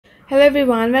Hello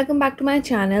everyone, welcome back to my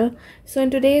channel. So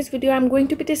in today's video I'm going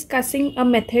to be discussing a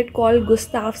method called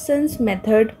Gustafson's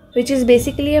method, which is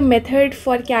basically a method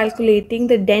for calculating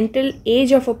the dental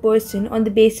age of a person on the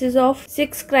basis of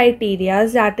 6 criteria,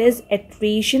 that is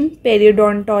attrition,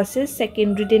 periodontitis,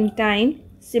 secondary dentine,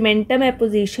 cementum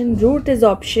apposition, root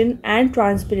resorption and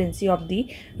transparency of the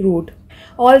root.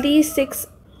 All these 6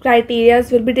 criteria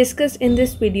will be discussed in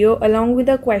this video along with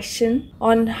a question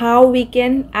on how we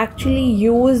can actually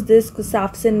use this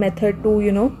Gustafson method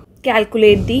to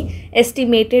calculate the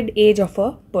estimated age of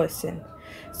a person.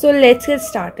 So let's get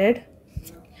started.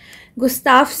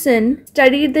 Gustafson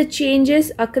studied the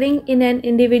changes occurring in an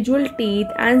individual teeth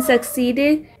and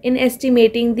succeeded in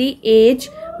estimating the age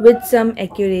with some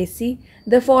accuracy.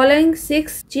 The following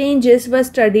 6 changes were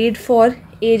studied for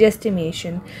age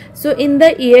estimation. So in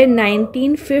the year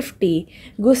 1950,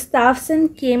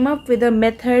 Gustafson came up with a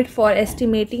method for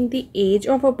estimating the age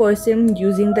of a person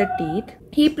using the teeth.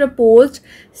 He proposed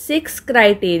 6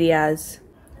 criteria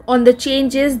on the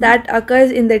changes that occurs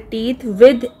in the teeth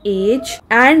with age,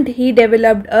 and he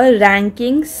developed a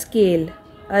ranking scale.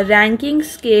 A ranking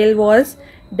scale was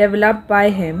developed by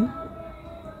him.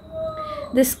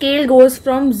 The scale goes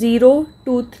from 0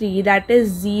 to 3, that is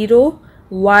 0,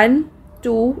 1,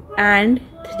 2 and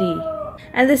 3.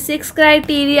 And the 6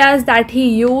 criteria that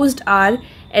he used are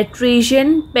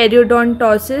attrition,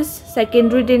 periodontitis,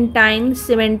 secondary dentine,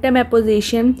 cementum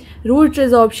apposition, root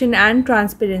resorption and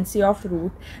transparency of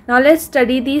root. Now let's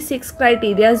study these 6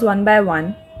 criteria one by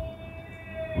one.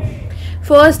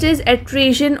 First is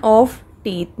attrition of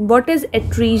teeth. What is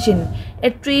attrition?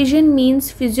 Attrition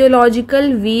means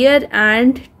physiological wear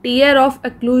and tear of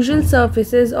occlusal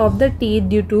surfaces of the teeth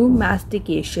due to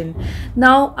mastication.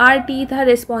 Now our teeth are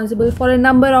responsible for a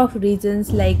number of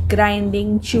reasons like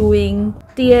grinding, chewing,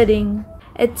 tearing,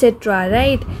 etc.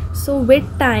 right? So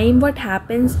with time what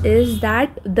happens is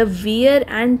that the wear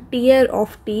and tear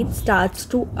of teeth starts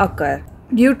to occur,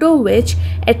 due to which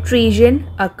attrition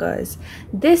occurs.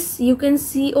 This you can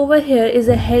see over here is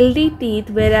a healthy teeth,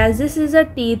 whereas this is a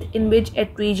teeth in which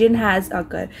attrition has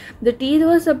occurred. The teeth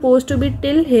was supposed to be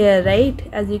till here, right,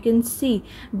 as you can see,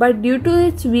 but due to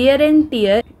its wear and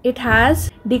tear it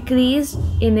has decreased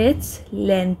in its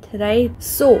length, right?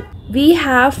 So we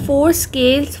have 4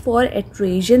 scales for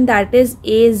attrition, that is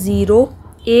A0,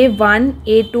 A1,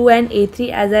 A2 and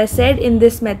A3. As I said, in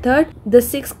this method the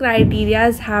 6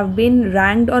 criteria have been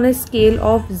ranked on a scale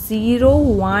of 0,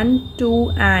 1,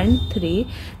 2 and 3.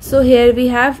 So here we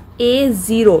have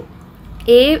A0.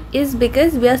 A is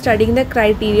because we are studying the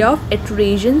criteria of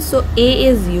attrition, so A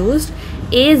is used.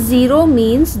 A0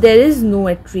 means there is no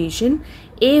attrition.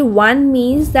 A1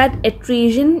 means that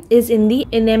attrition is in the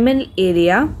enamel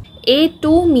area.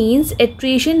 A2 means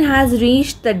attrition has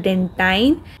reached the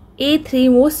dentine.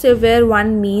 A3, most severe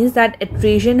one, means that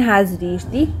attrition has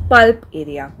reached the pulp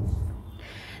area.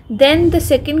 Then the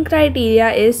second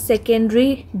criteria is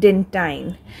secondary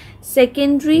dentine.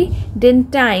 Secondary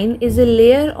dentine is a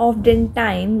layer of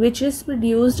dentine which is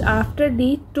produced after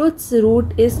the tooth's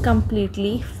root is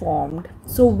completely formed.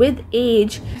 So with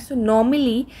age,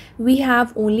 normally we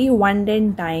have only one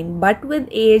dentine, but with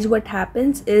age what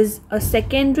happens is a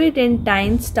secondary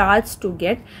dentine starts to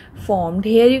get formed.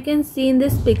 Here you can see in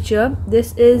this picture,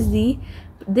 this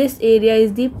area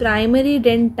is the primary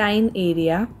dentine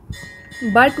area.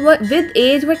 But with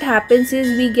age what happens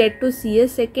is we get to see a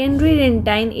secondary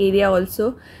dentine area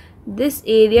also. This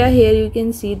area here you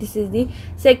can see, this is the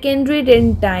secondary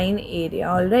dentine area,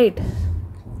 alright.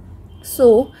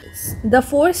 So the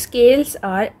 4 scales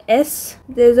are S,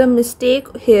 there is a mistake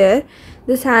here,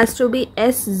 this has to be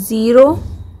S0,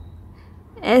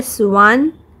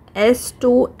 S1,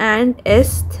 S2 and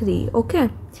S3, okay.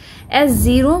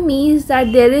 S0 means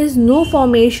that there is no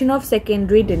formation of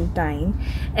secondary dentine.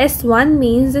 S1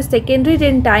 means the secondary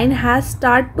dentine has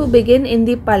started to begin in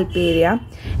the pulp area.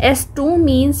 S2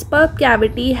 means pulp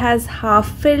cavity has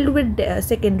half filled with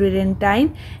secondary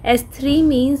dentine. S3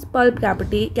 means pulp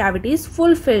cavity is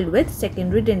full filled with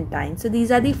secondary dentine. So these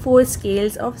are the 4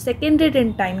 scales of secondary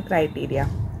dentine criteria.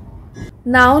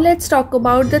 Now let's talk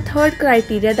about the third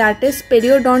criteria, that is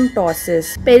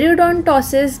periodontitis.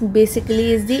 Periodontitis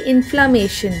basically is the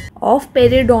inflammation of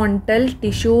periodontal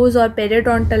tissues or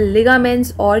periodontal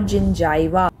ligaments or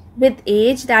gingiva with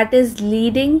age, that is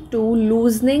leading to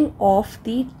loosening of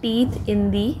the teeth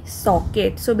in the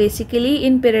socket. So basically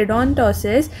in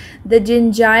periodontitis, the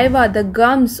gingiva, the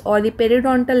gums or the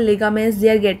periodontal ligaments, they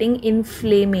are getting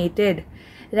inflamed,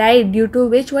 right, due to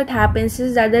which what happens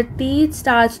is that the teeth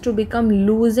starts to become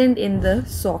loosened in the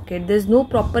socket. There's no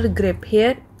proper grip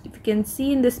here. If you can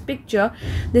see in this picture,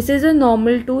 this is a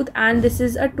normal tooth and this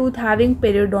is a tooth having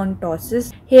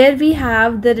periodontosis. Here we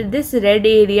have this red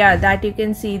area that you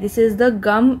can see, this is the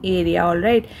gum area,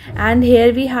 alright, and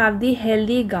here we have the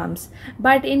healthy gums.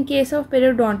 But in case of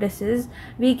periodontitis,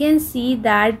 we can see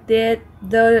that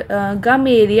the gum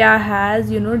area has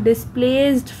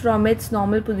displaced from its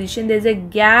normal position. There's a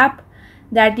gap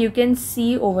that you can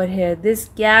see over here. This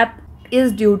gap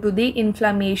is due to the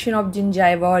inflammation of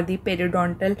gingiva or the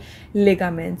periodontal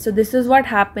ligament. So this is what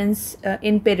happens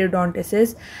in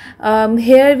periodontitis.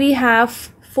 Here we have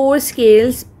 4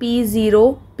 scales: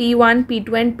 P0, P1,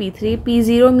 P2 and P3.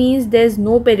 P0 means there's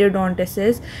no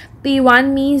periodontitis.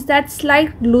 P1 means that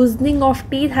slight loosening of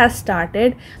teeth has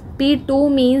started.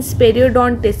 P2 means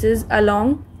periodontitis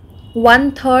along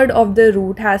 1/3 of the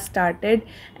root has started,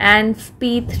 and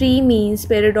P3 means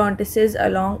periodontitis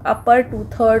along upper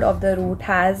 2/3 of the root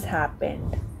has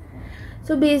happened.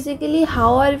 So basically,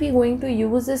 how are we going to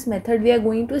use this method? We are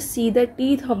going to see the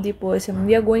teeth of the person.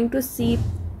 We are going to see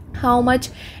how much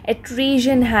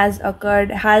attrition has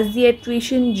occurred. Has the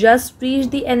attrition just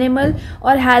reached the enamel,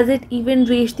 or has it even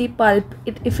reached the pulp?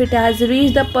 If it has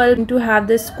reached the pulp, to have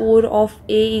the score of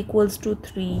A equals to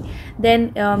 3. Then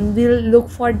we'll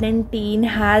look for dentin.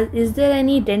 Is there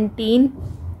any dentin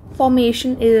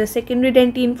formation? Is a secondary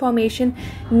dentin formation?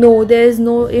 No, there is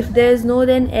no. If there is no,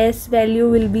 then S value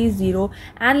will be 0.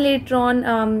 And later on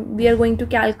we are going to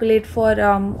calculate for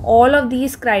all of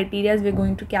these criteria. We are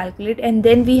going to calculate, and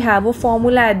then we have a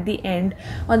formula at the end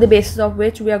on the basis of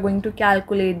which we are going to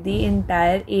calculate the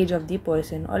entire age of the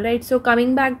person. Alright, so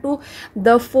coming back to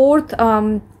the fourth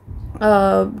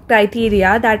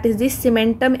criteria, that is the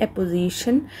cementum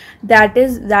apposition.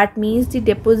 That means the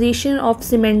deposition of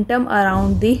cementum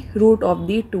around the root of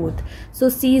the tooth. So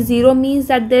C0 means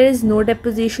that there is no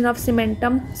deposition of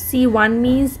cementum. C1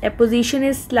 means apposition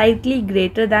is slightly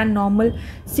greater than normal.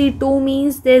 C2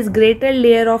 means there is greater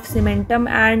layer of cementum,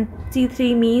 and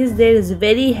C3 means there is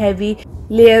very heavy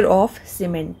layer of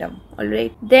cementum.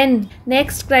 Alright, then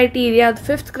next criteria, the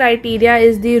fifth criteria,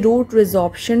 is the root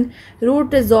resorption.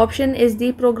 Root resorption is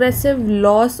the progressive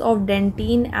loss of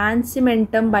dentin and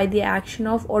cementum by the action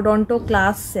of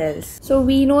odontoclast cells. So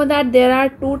we know that there are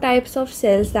 2 types of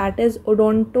cells, that is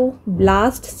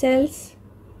odontoblast cells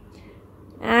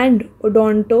and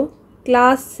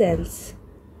odontoclast cells.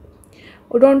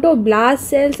 Odontoblast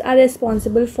cells are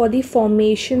responsible for the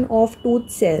formation of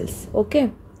tooth cells, okay,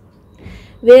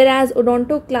 whereas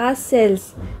odontoclast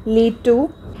cells lead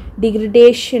to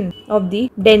degradation of the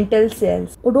dental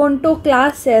cells.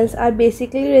 Odontoclast cells are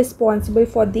basically responsible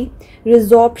for the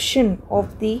resorption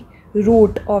of the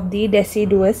root of the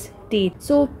deciduous teeth.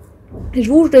 So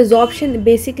root resorption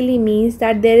basically means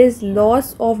that there is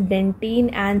loss of dentin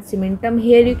and cementum.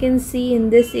 Here you can see in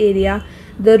this area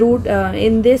the root,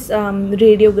 in this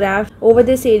radiograph over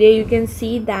this area you can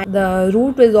see that the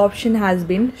root resorption has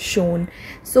been shown.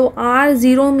 So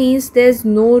R0 means there's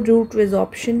no root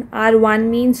resorption. R1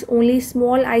 means only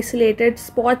small isolated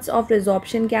spots of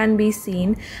resorption can be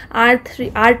seen.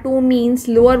 R2 means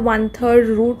lower 1/3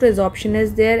 root resorption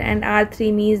is there, and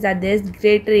R3 means that there's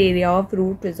greater area of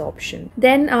root resorption.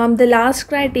 Then the last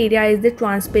criteria is the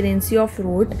transparency of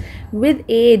root. With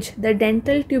age, the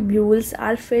dental tubules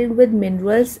are filled with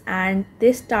minerals and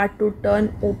they start to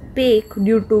turn opaque,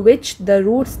 due to which the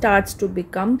root starts to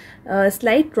become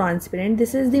slight transparent.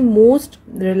 This is the most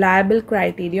reliable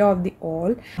criteria of the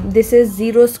all. This is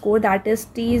 0 score, that is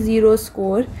T0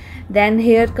 score. Then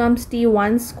here comes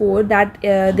T1 score, that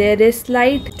there is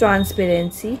slight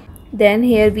transparency. Then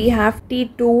here we have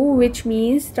T2, which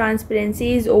means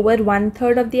transparency is over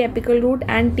 1/3 of the apical root,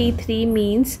 and T3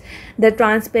 means the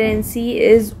transparency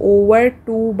is over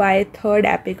 2/3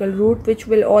 apical root, which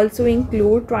will also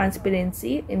include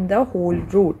transparency in the whole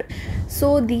root.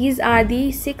 So these are the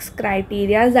 6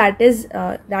 criteria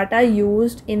that are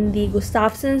used in the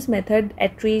Gustafson's method: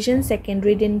 attrition,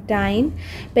 secondary dentine,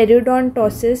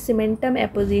 periodontosis, cementum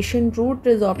apposition,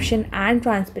 root resorption, and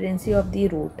transparency of the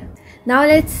root. Now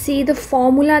let's see the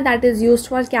formula that is used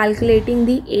for calculating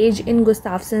the age in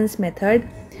Gustafson's method.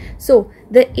 So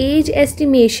the age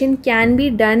estimation can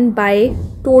be done by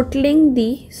totaling the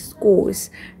scores.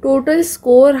 Total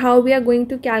score, how we are going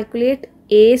to calculate: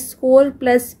 A score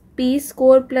plus P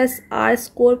score plus R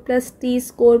score plus T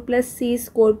score plus C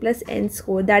score plus N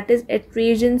score, that is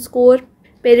attrition score,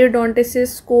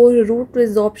 periodontitis score, root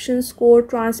resorption score,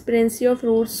 transparency of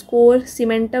root score,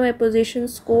 cementum apposition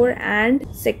score, and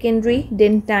secondary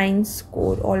dentine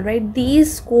score. Alright,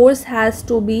 these scores has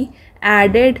to be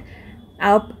added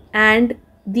up and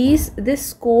this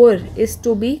score is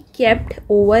to be kept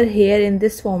over here in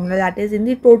this formula, that is in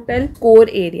the total score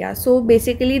area. So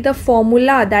basically the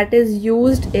formula that is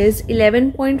used is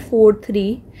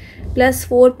 11.43 plus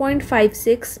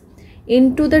 4.56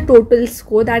 into the total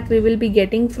score that we will be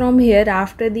getting from here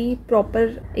after the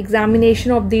proper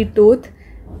examination of the tooth,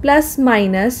 plus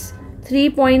minus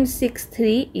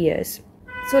 3.63 years.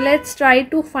 So let's try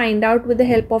to find out with the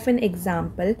help of an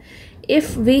example.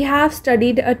 If we have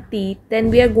studied a teeth,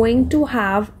 then we are going to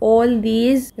have all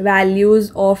these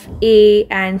values of A,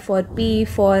 and for P,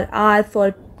 for R,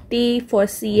 for T, for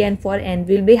C, and for N.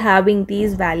 We'll be having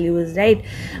these values, right?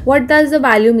 What does the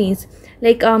value means?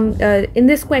 Like in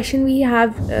this question we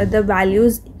have the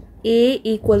values A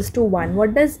equals to 1.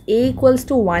 What does A equals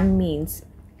to 1 means?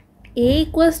 A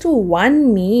equals to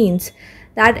 1 means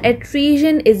that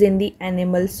attrition is in the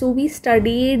animal. So we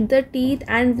studied the teeth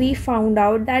and we found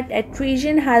out that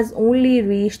attrition has only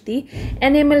reached the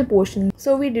animal portion.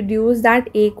 So we deduce that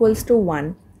A equals to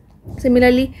 1.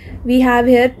 Similarly, we have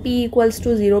here P equals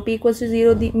to 0. P equals to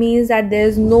 0 means that there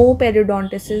is no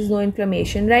periodontitis, no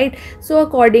inflammation, right? So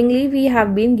accordingly, we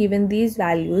have been given these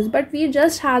values, but we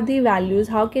just have the values.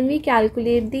 How can we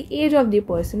calculate the age of the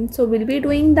person? So we'll be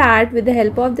doing that with the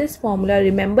help of this formula.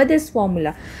 Remember this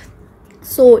formula.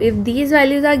 So if these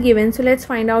values are given, so let's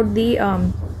find out the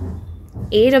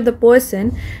age of the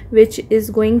person, which is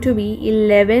going to be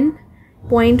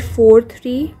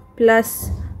 11.43 plus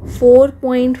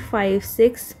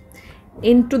 4.56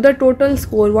 into the total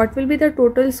score. What will be the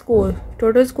total score?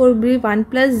 Total score will be 1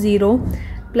 plus 0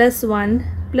 plus 1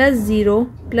 plus 0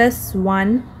 plus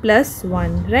 1 plus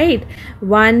 1, right?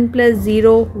 1 plus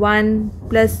 0, 1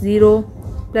 plus 0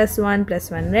 plus 1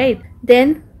 plus 1, right?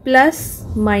 Then plus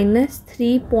minus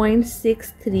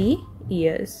 3.63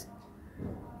 years.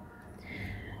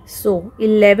 So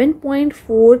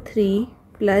 11.43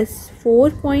 plus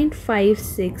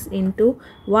 4.56 into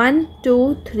 1,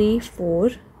 2, 3,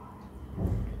 4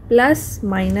 plus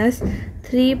minus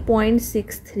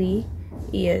 3.63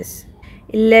 years.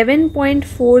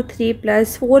 11.43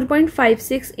 plus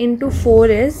 4.56 into 4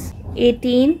 is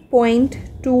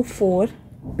 18.24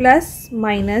 plus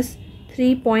minus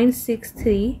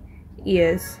 3.63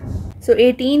 years. So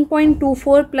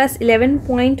 18.24 plus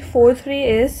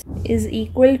 11.43 is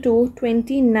equal to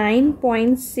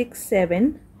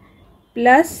 29.67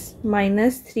 plus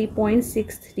minus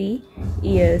 3.63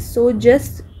 years. So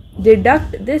just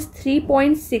deduct this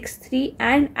 3.63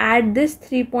 and add this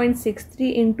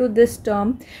 3.63 into this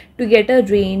term to get a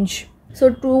range. So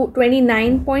to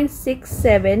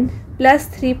 29.67 plus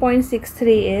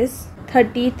 3.63 is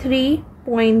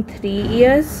 33.3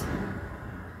 years,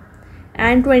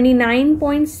 and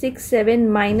 29.67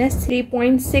 minus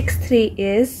 3.63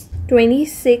 is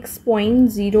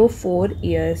 26.04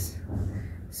 years.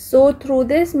 So through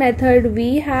this method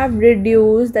we have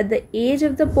reduced that the age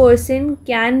of the person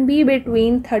can be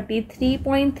between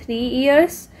 33.3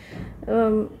 years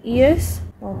to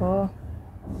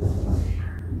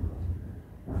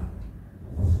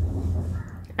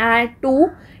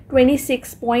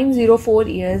 26.04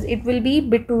 years. It will be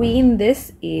between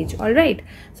this age. All right,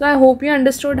 so I hope you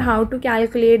understood how to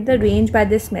calculate the range by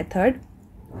this method.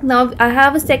 Now I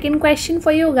have a second question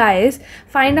for you guys.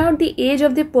 Find out the age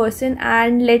of the person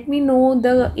and let me know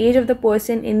the age of the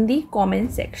person in the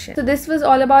comment section. So this was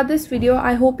all about this video.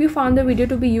 I hope you found the video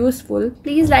to be useful.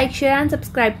 Please like, share and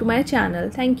subscribe to my channel.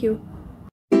 Thank you.